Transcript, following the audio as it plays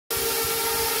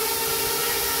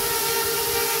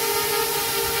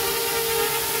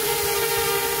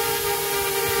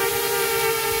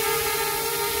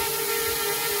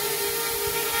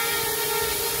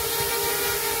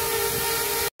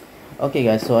Okay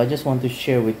guys, so I just want to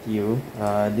share with you,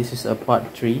 this is a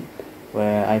part 3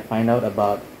 where I find out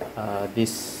about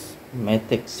this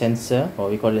Matek sensor,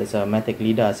 or we call it as a Matek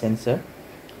Lidar sensor.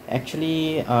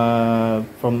 Actually, at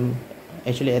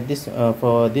this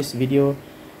for this video,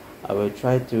 I will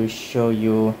try to show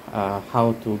you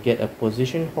how to get a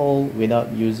position hold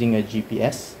without using a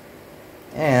GPS.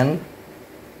 And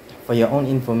for your own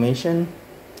information,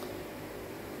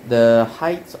 the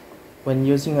height when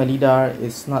using a lidar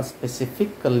is not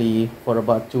specifically for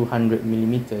about 200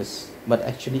 millimeters, but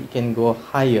actually it can go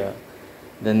higher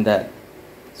than that.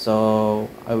 So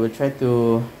I will try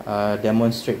to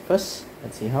demonstrate first.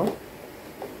 Let's see how.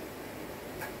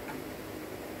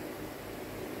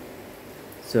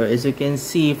 So as you can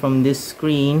see from this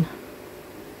screen,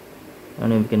 I don't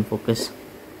know if you can focus.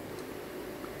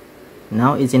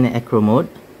 Now it's in acro mode.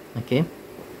 Okay,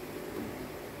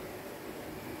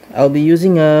 I'll be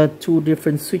using two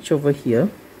different switch over here.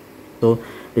 So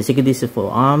basically this is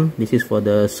for arm, this is for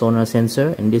the sonar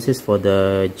sensor, and this is for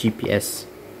the GPS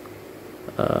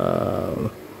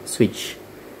switch.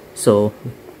 So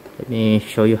let me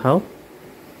show you how.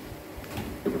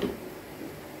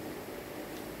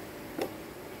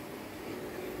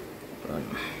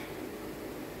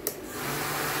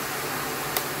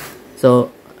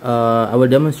 So I will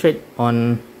demonstrate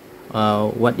on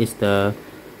what is the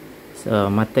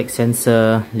Matek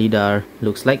sensor lidar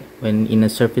looks like when in a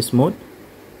surface mode.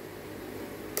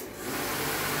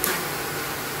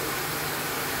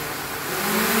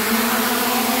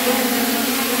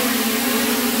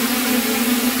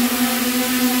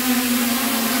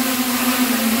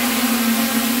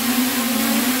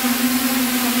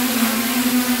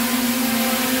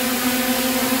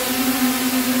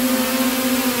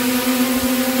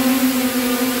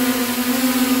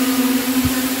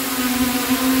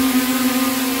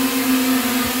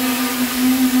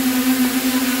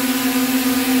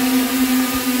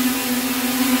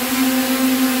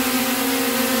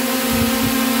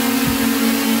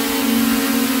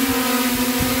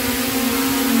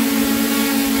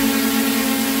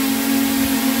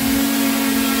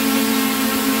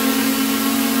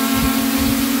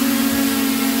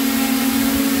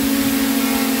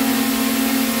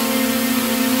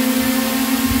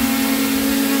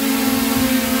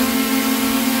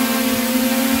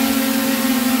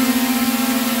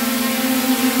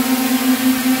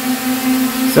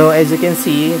 So as you can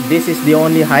see, this is the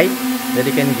only height that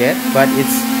you can get, but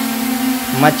it's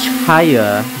much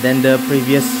higher than the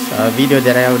previous video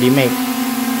that I already made.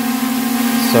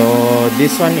 So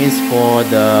this one is for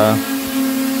the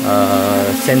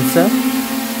sensor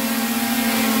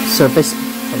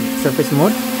surface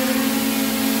mode.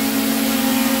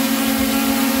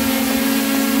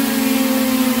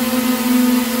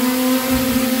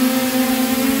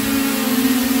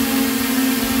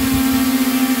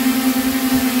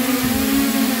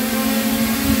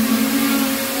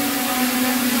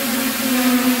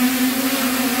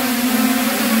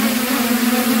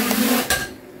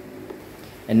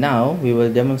 And now we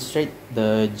will demonstrate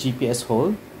the GPS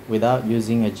hold without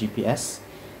using a GPS,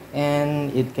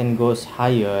 and it can go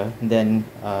higher than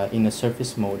in a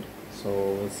surface mode. So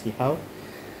we'll see how.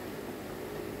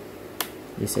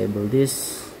 Disable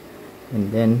this,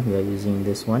 and then we are using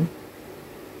this one.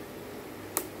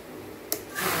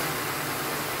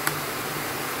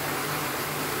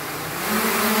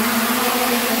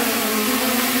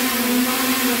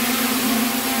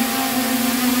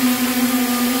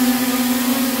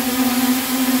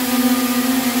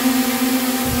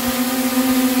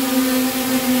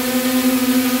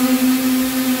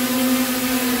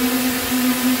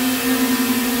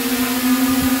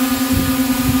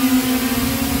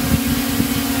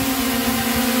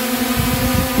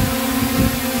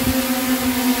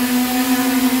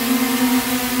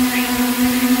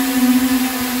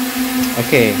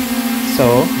 Okay,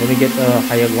 so let me get a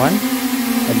higher one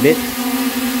a bit.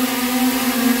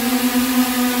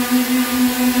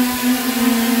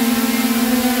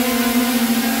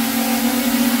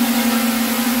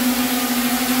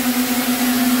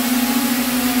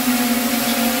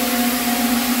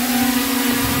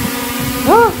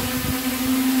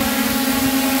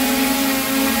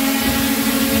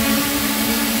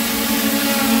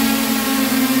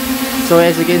 So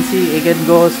as you can see, it can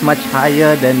go much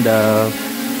higher than the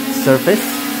surface.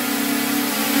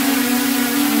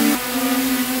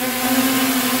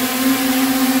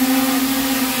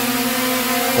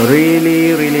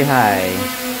 Really high.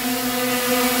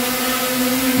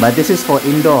 But this is for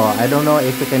indoor. I don't know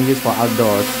if you can use for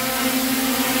outdoors.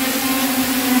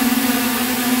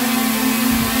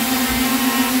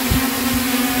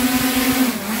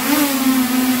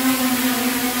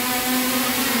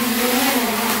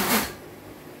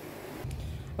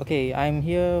 Okay, I'm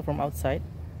here from outside.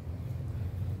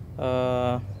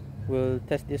 We'll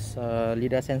test this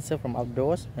lidar sensor from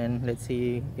outdoors and let's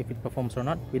see if it performs or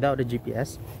not without the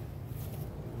GPS.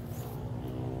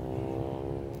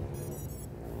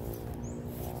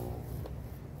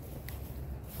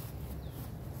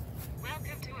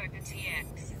 Welcome to OpenTX.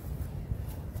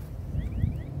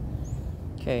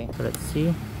 Okay, so let's see.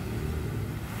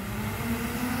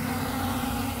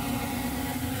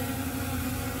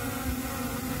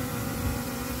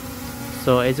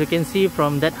 So as you can see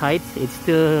from that height, it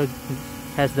still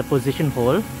has the position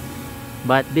hole,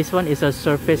 but this one is a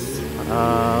surface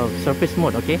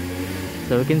mode. Okay,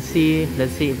 so you can see,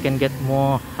 let's see if it can get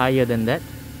more higher than that.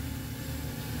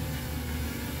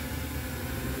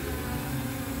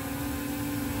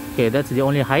 Okay, that's the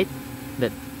only height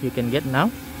that you can get now,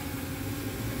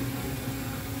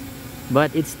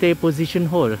 but it's the position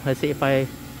hole. Let's see if I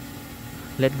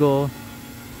let go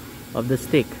of the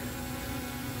stick.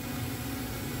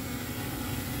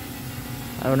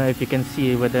 I don't know if you can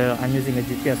see whether I'm using a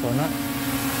GPS or not.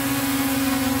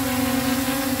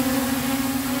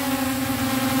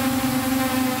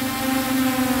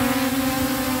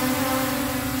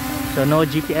 So no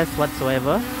GPS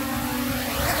whatsoever.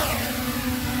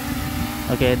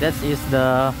 Okay, that is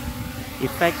the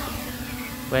effect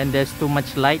when there's too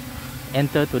much light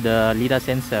enter to the lidar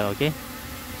sensor. Okay,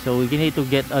 so we need to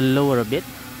get a lower a bit,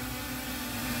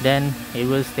 then it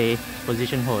will stay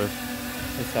position hold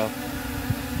itself.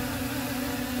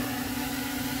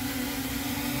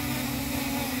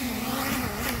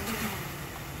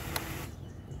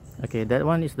 Okay, that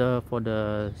one is for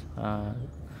the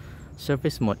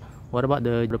surface mode. What about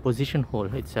the position hole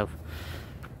itself?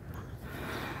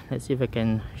 Let's see if I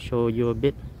can show you a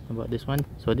bit about this one.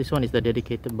 So this one is the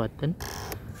dedicated button.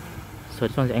 So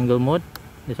this one is angle mode.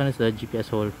 This one is the GPS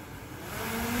hole.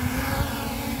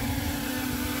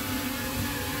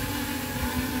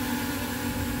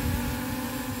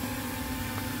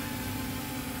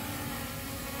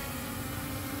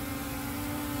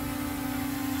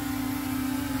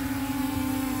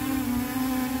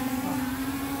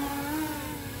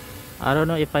 I don't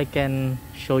know if I can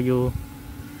show you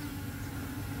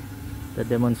the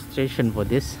demonstration for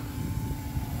this.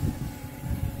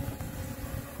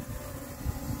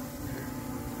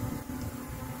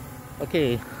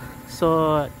 Okay,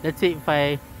 so let's see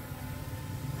if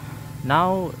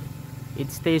now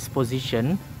it stays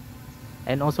position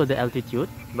and also the altitude,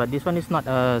 but this one is not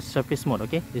a surface mode.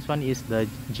 Okay, this one is the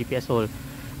GPS hole,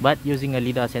 but using a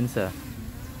lidar sensor.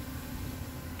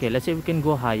 Okay, let's say we can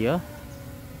go higher.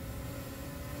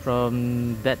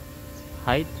 From that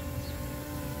height,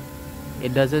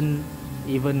 it doesn't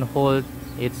even hold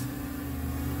its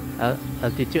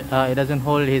altitude. It doesn't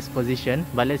hold his position.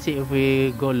 But let's see if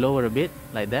we go lower a bit,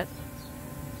 like that,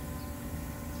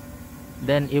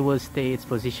 then it will stay its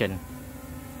position.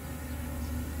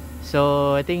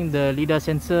 So I think the lidar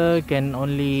sensor can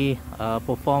only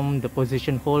perform the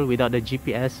position hold without the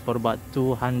GPS for about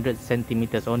 200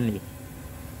 centimeters only.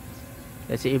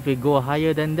 Let's see if we go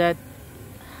higher than that,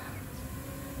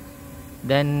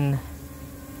 then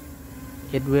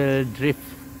it will drift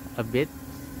a bit,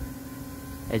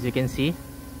 as you can see,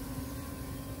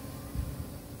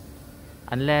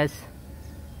 unless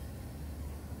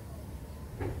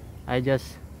I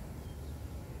just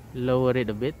lower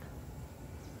it a bit,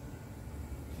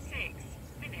 6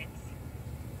 minutes.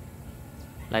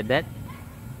 like that,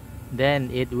 then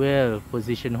it will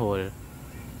position hold.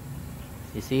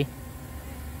 You see,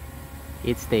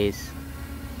 it stays.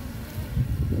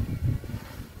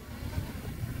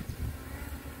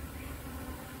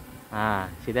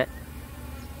 See that?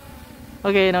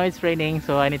 Okay, now it's raining,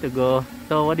 so I need to go.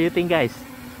 So what do you think, guys?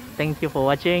 Thank you for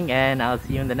watching, and I'll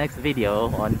see you in the next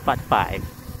video on part 5.